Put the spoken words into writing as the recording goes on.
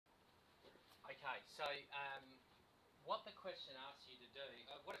Okay, so what the question asks you to do,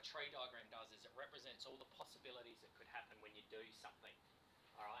 what a tree diagram does is it represents all the possibilities that could happen when you do something.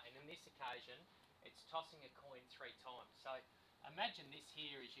 Alright, and in this occasion, it's tossing a coin 3 times. So imagine this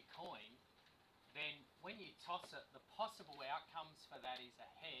here is your coin, then when you toss it, the possible outcomes for that is a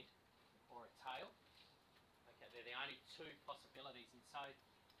head or a tail. Okay, they're the only two possibilities, and so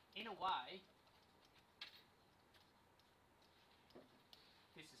in a way,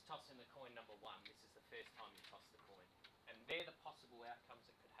 this is tossing the coin number 1. This is the first time you toss the coin. And they're the possible outcomes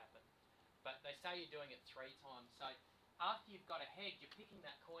that could happen. But they say you're doing it 3 times. So after you've got a head, you're picking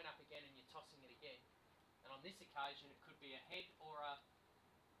that coin up again and you're tossing it again. And on this occasion, it could be a head or a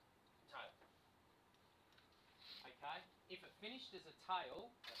tail. Okay? If it finished as a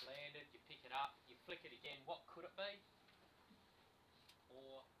tail, it landed, you pick it up, you flick it again, what could it be?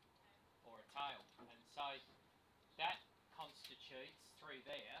 Or a tail. And so that constitutes, through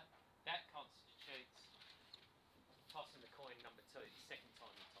there, that constitutes tossing the coin number 2, the second time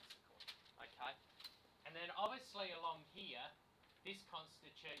you toss the coin. Okay? And then obviously along here, this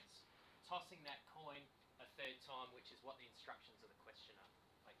constitutes tossing that coin a 3rd time, which is what the instructions of the question are.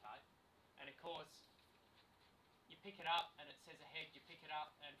 Okay? And of course, you pick it up and it says a head, you pick it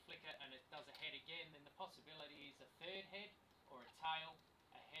up and flick it and it does a head again, then the possibility is a 3rd head or a tail,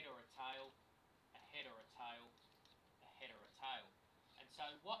 a head or a tail, a head or a tail, a head or a tail. And so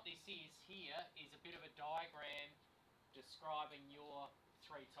what this is here is a bit of a diagram describing your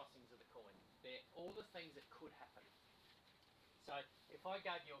 3 tossings of the coin. They're all the things that could happen. So if I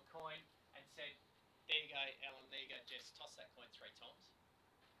gave you a coin and said, there you go, Alan, there you go, Jess, toss that coin 3 times.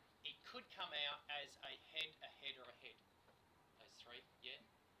 It could come out as a head, or a head. Those 3, yeah?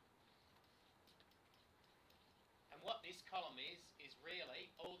 And what this column is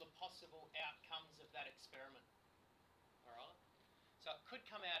really all the possible outcomes of that experiment. Alright? So it could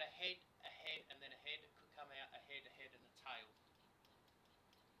come out a head, and then a head. It could come out a head, and a tail.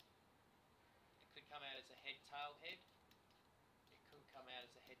 It could come out as a head, tail, head. It could come out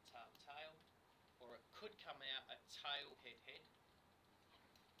as a head, tail, tail. Or it could come out a tail, head, head.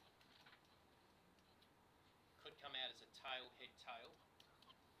 Could come out as a tail, head, tail.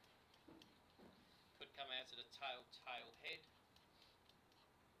 Could come out as a tail, tail, head.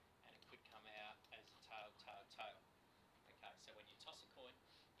 And it could come out as a tail, tail, tail. Okay, so when you toss a coin,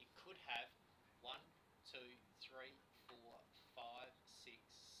 it could have 1, 2, 3, 4, 5, 6,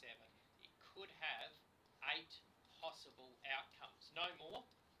 7. It could have 8 possible outcomes. No more,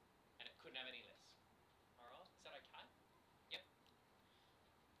 and it couldn't have any less. Alright, is that okay? Yep.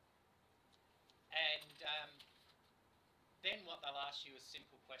 And then what they'll ask you is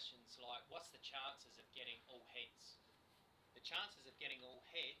simple questions like, what's the chances of getting all heads? The chances of getting all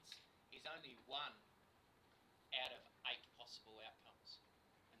heads is only 1 out of 8 possible outcomes.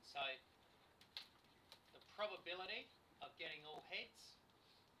 And so the probability of getting all heads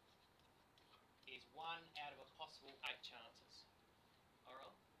is 1 out of a possible 8 chances.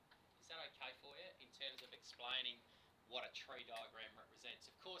 Alright? Is that okay for you in terms of explaining what a tree diagram represents?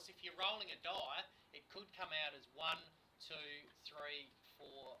 Of course, if you're rolling a die, it could come out as 1, 2, 3, 4,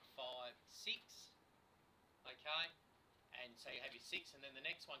 5, 6. Okay? And so you have your 6, and then the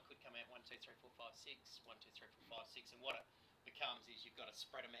next one could come out 1, 2, 3, 4, 5, 6, 1, 2, 3, 4, 5, 6, and what it becomes is you've got to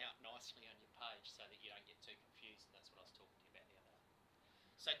spread them out nicely on your page so that you don't get too confused, and that's what I was talking to you about the other day.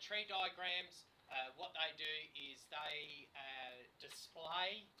 So tree diagrams, what they do is they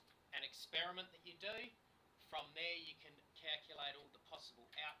display an experiment that you do. From there you can calculate all the possible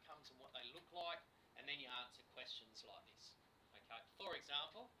outcomes and what they look like, and then you answer questions like this. Okay. For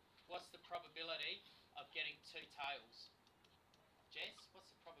example, what's the probability of getting 2 tails? Jess, what's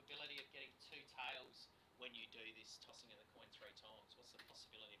the probability of getting 2 tails when you do this tossing of the coin 3 times? What's the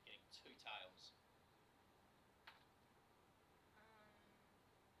possibility of getting 2 tails? 2 out of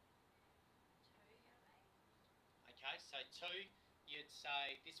 8. Okay, so 2, you'd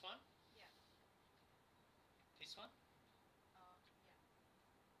say this one? Yeah. This one? Oh, yeah. And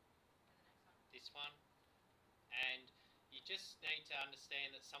the next one. This one. And you just need to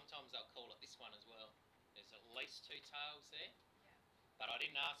understand that sometimes they'll call it this one as well. There's at least 2 tails there. Yeah. But I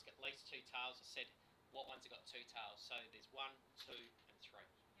didn't ask at least 2 tails. I said what ones have got 2 tails. So there's 1, 2 and 3.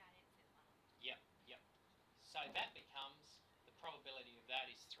 Yeah, I didn't say the one. Yep, yep. So that becomes, the probability of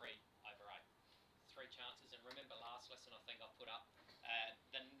that is 3 over 8. 3 chances. And remember last lesson I think I put up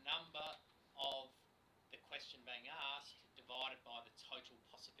the number of the question being asked divided by the total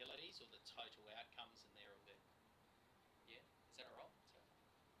possibilities or the total outcomes, and they're all there. Yeah, is that all right?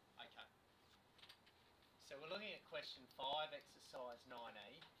 Okay. So we're looking at question 5, exercise 9E.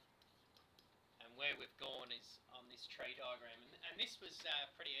 And where we've gone is on this tree diagram. And this was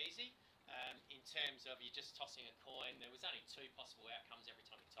pretty easy. in terms of you just tossing a coin. There was only 2 possible outcomes every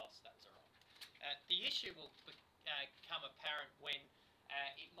time you tossed. That was all right. The issue will become apparent when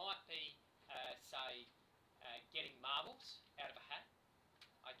it might be, say, getting marbles out of a hat.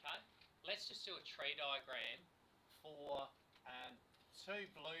 Okay, let's just do a tree diagram for 2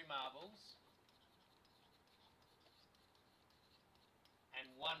 blue marbles and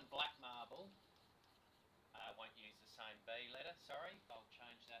 1 black marble. I won't use the same B letter, sorry. I'll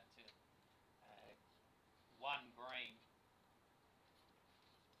change that to 1 green.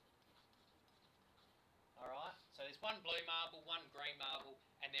 Alright, so there's 1 blue marble, 1 green marble,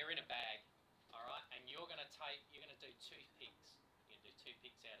 and they're in a bag. Alright, and you're going to do 2 picks. You're going to do 2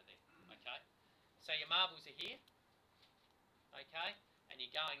 picks out of there. Okay, so your marbles are here. Okay, and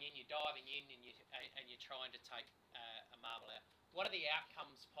you're going in, you're diving in, and you're trying to take a marble out. What are the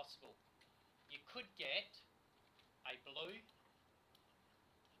outcomes possible? You could get a blue,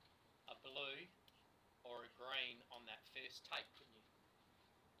 or a green on that first take, couldn't you?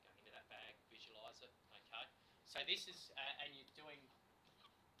 Go into that bag, visualise it. Okay, so this is, and you're doing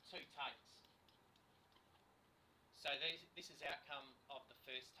 2 takes. So this is outcome of the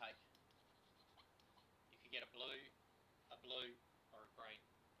first take. You could get a blue, or a green.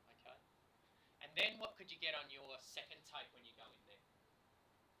 Okay, and then what could you get on your second take when you go in there?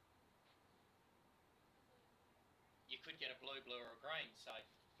 You could get a blue, or a green. So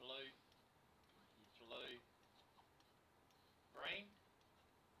blue, green,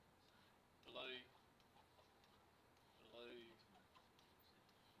 blue,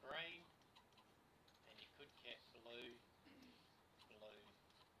 green, and you could get blue,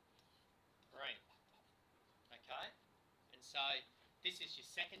 green. Okay, and so this is your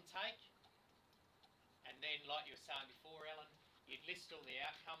second take, and then like you were saying before, Ellen, you'd list all the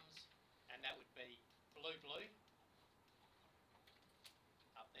outcomes, and that would be blue,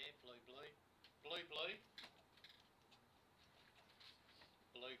 up there, blue,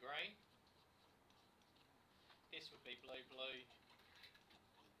 green. This would be blue. These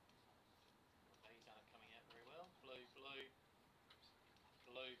aren't coming out very well. Blue,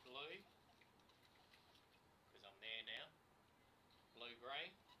 because I'm there now. Blue,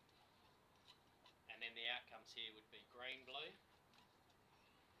 green. And then the outcomes here would be green, blue,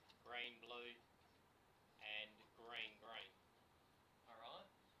 and green. Alright?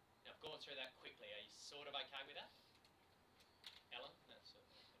 Now I've gone through that quickly. Are you sort of okay with that? Ellen? That's a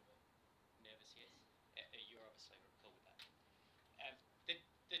bit of a nervous yes. You're obviously cool with that.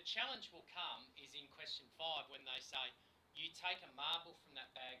 The challenge will come is in question 5 when they say you take a marble from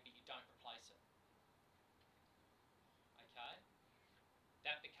that bag but you don't replace it. Okay?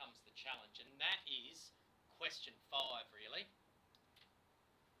 That becomes the challenge, and that is question 5 really.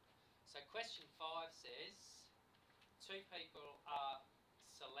 So question 5 says 2 people are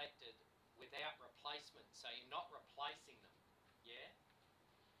selected without replacement, so you're not replacing them, yeah?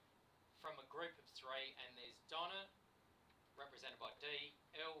 From a group of 3, and there's Donna, represented by D,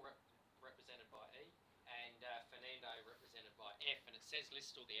 L represented by E, and Fernando represented by F, and it says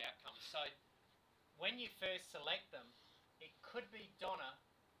list all the outcomes. So when you first select them, it could be Donna,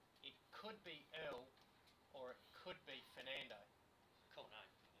 it could be L, or it could be Fernando. Cool name,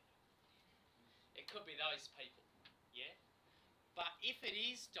 Fernando. It could be those people, yeah? But if it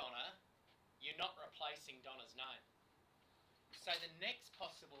is Donna, you're not replacing Donna's name. So the next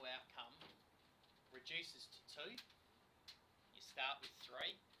possible outcome reduces to 2. You start with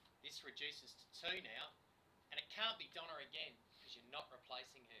 3. This reduces to 2 now. And it can't be Donna again because you're not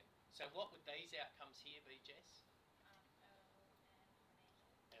replacing her. So what would these outcomes here be, Jess?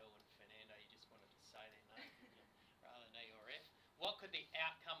 L and Fernando. You just wanted to say their name, didn't you? Rather than E or F. What could the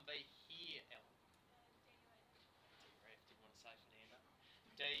outcome be here, Ellen? D or F. Didn't want to say Fernando.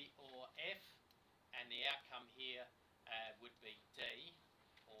 D or F. And the outcome here would be D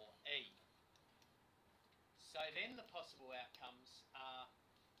or E. So then the possible outcomes are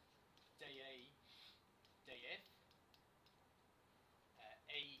DE, DF,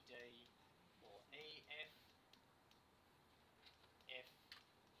 ED or EF,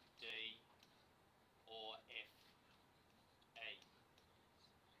 FD or FE.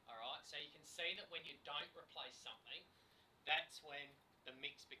 Alright, so you can see that when you don't replace something, that's when the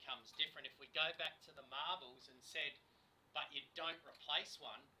mix becomes different. If we go back to the marbles and said, but you don't replace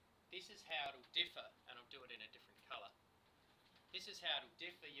one, this is how it'll differ, and I'll do it in a different colour. This is how it'll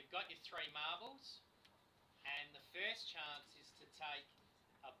differ. You've got your 3 marbles, and the first chance is to take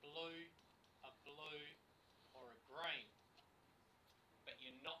a blue, or a green, but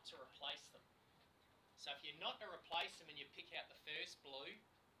you're not to replace them. So if you're not to replace them and you pick out the first blue,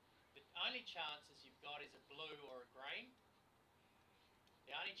 the only chances you've got is a blue or a green.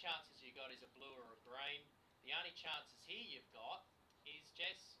 The only chances you've got is a blue or a green. The only chances here you've got is,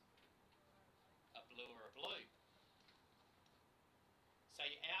 Jess, a blue or a blue. So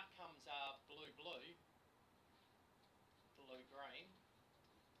your outcomes are blue, blue, blue, green,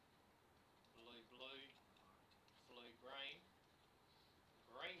 blue, blue, blue, green,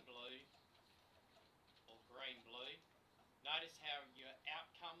 green, blue, or green, blue. Notice how your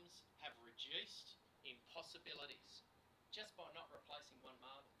outcomes have reduced in possibilities just by not replacing one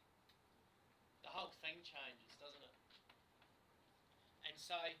marble. The whole thing changes, doesn't it? And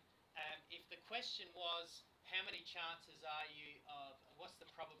so, if the question was, how many chances are you of, what's the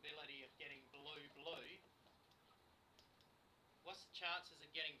probability of getting blue, blue? What's the chances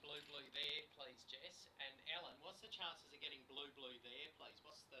of getting blue, blue there, please, Jess? And Ellen, what's the chances of getting blue, blue there, please?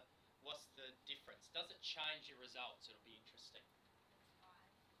 What's the difference? Does it change your results? It'll be interesting.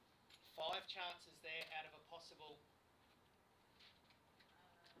 5 chances there out of a possible.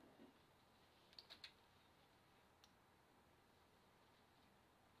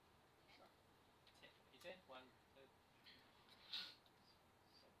 Is it 1, 2,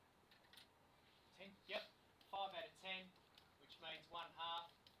 10? Yep, 5 out of 10, which means 1/2,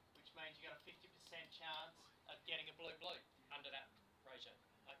 which means you got a 50% chance of getting a blue, blue under that regime.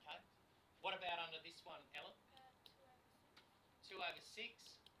 Okay. What about under this one, Ellen? 2 over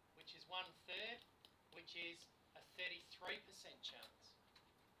 6, which is 1/3, which is a 33% chance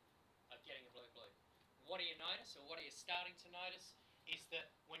of getting a blue, blue. What do you notice, or what are you starting to notice, is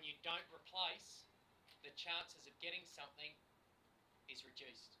that when you don't replace, the chances of getting something is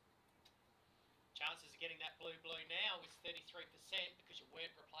reduced. Chances of getting that blue, blue now is 33% because you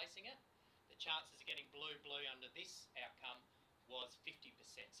weren't replacing it. The chances of getting blue, blue under this outcome was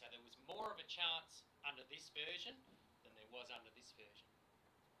 50%. So there was more of a chance under this version than there was under this version.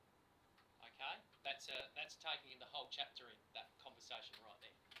 Okay, that's taking in the whole chapter in that conversation right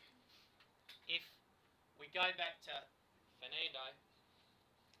there. If we go back to Fernando,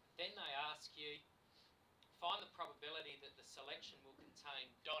 then they ask you, find the probability that the selection will contain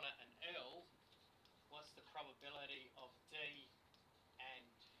Donna and Earl. What's the probability of D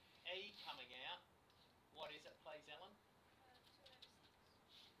and E coming out? What is it, please, Ellen? 2 over 6.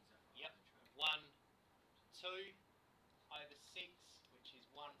 Yep, 1, 2 over 6, which is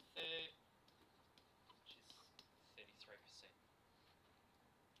 1/3.